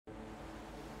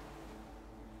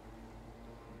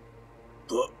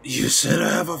But you said I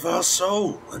have a vast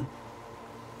soul, and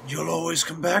you'll always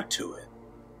come back to it.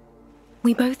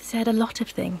 We both said a lot of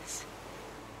things.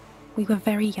 We were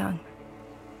very young.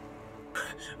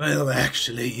 Well,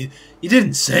 actually, you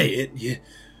didn't say it. You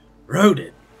wrote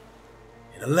it.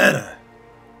 In a letter.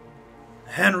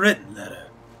 A handwritten letter.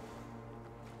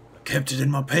 I kept it in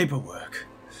my paperwork.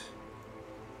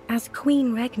 As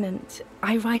Queen Regnant,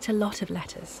 I write a lot of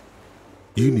letters.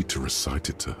 You need to recite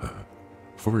it to her.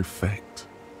 For effect.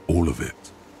 All of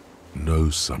it. No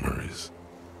summaries.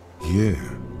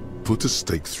 Yeah. Put a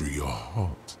stake through your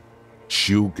heart.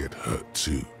 She'll get hurt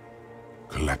too.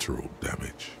 Collateral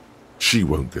damage. She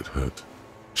won't get hurt.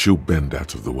 She'll bend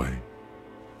out of the way.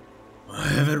 I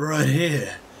have it right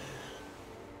here.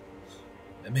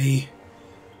 Let me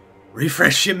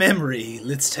refresh your memory.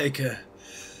 Let's take a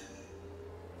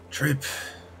trip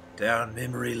down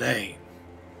memory lane.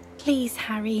 Please,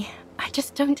 Harry. I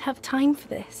just don't have time for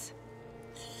this.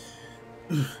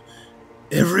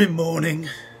 Every morning,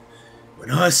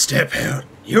 when I step out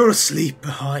and you're asleep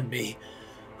behind me,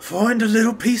 I find a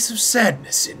little piece of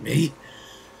sadness in me.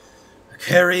 I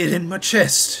carry it in my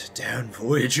chest down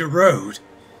Voyager Road.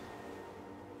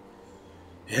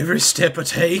 Every step I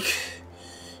take,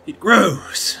 it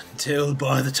grows, until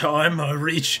by the time I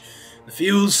reach the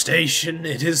fuel station,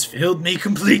 it has filled me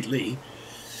completely.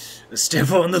 I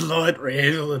step on the light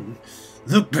rail and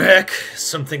look back,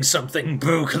 something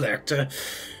Boo Collector.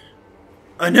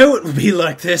 I know it will be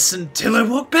like this until I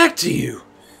walk back to you.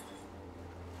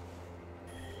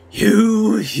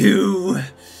 You,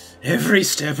 every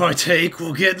step I take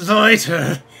will get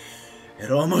lighter. It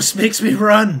almost makes me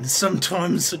run,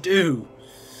 sometimes I do.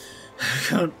 I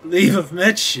can't believe I've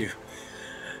met you.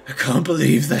 I can't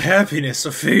believe the happiness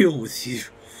I feel with you.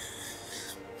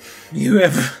 You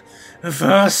have a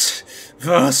vast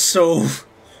soul,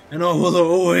 and I will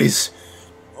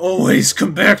always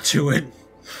come back to it.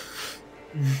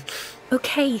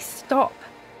 Okay, stop.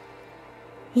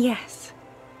 Yes.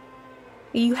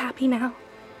 Are you happy now?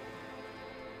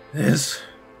 There's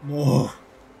more.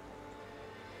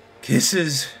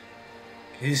 Kisses.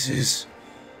 Kisses.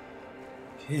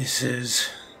 Kisses.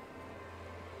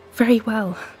 Very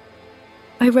well.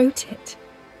 I wrote it.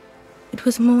 It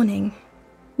was morning.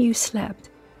 You slept.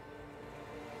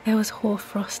 There was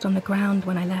hoarfrost on the ground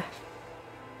when I left,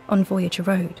 on Voyager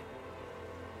Road.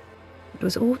 It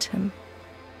was autumn.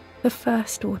 The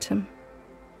first autumn.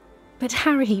 But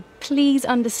Harry, please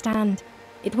understand,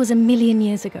 it was 1,000,000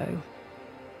 years ago.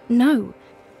 No,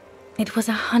 it was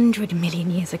 100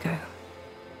 million years ago.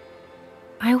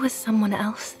 I was someone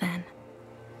else then,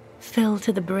 filled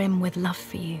to the brim with love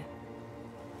for you,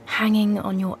 hanging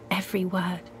on your every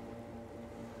word.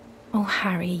 Oh,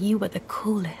 Harry, you were the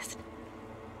coolest.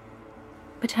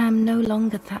 But I am no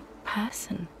longer that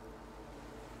person.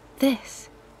 This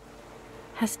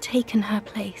has taken her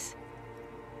place.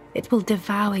 It will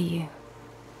devour you.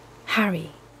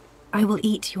 Harry, I will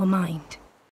eat your mind.